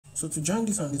So to join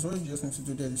this and this, what you just need to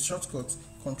do there is shortcut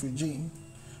Ctrl J.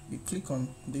 You click on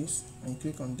this and you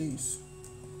click on this.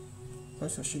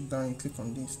 Press your shift down, you click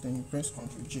on this, then you press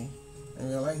Ctrl J, and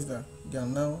realize that they are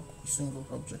now a single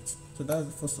object. So that's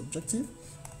the first objective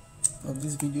of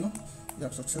this video. You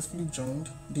have successfully joined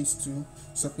these two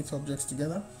separate objects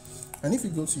together. And if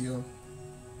you go to your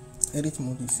edit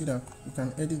mode, you see that you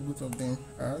can edit both of them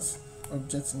as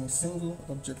objects in a single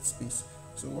object space.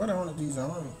 So what I want to do is I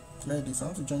want to clear this. I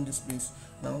want to join this space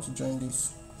and I want to join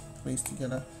this place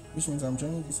together, which means I'm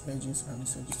joining these edges and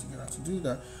these edges together. To do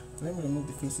that, let me remove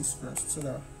the faces first so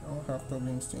that I won't have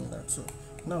problems doing that. So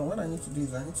now what I need to do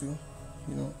is I need to,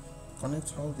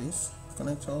 connect all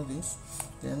this,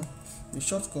 then the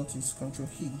shortcut is Ctrl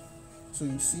E. So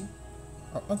you see,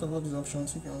 out of all these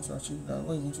options, if you want to achieve that,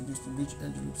 what you need to do is to reach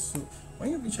edge width. So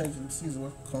when you reach edge width, this is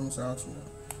what comes out,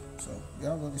 So you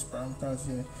have all these parameters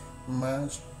here: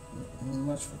 match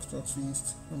factor,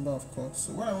 twist, number of cuts.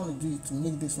 So what I want to do is to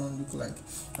make this one look like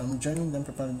I'm joining them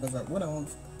properly, because what I want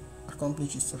to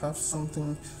accomplish is to have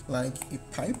something like a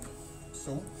pipe.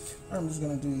 So what I'm just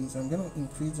going to do is I'm going to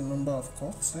increase the number of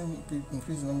cuts. Let me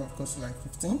increase the number of cuts to like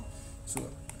 15. So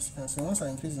as you can see, once I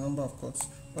increase the number of cuts,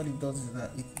 what it does is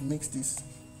that it makes this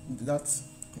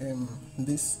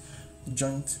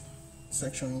joint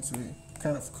section into a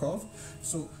kind of curve.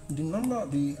 So the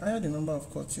higher the number of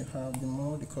cuts you have, the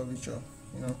more the curvature.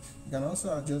 You can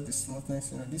also adjust the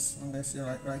smoothness. This smoothness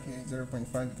here, right here, is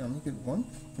 0.5. You can make it 1.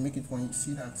 To make it 1, you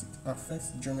see that it affects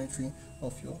the geometry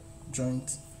of your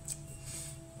joint.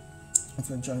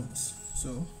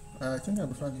 So I think I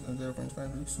prefer this on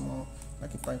 0.5. It looks more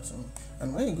like a pipe to me.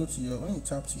 And when you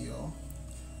tap to your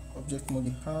object mode,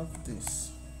 you have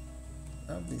this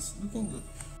looking good.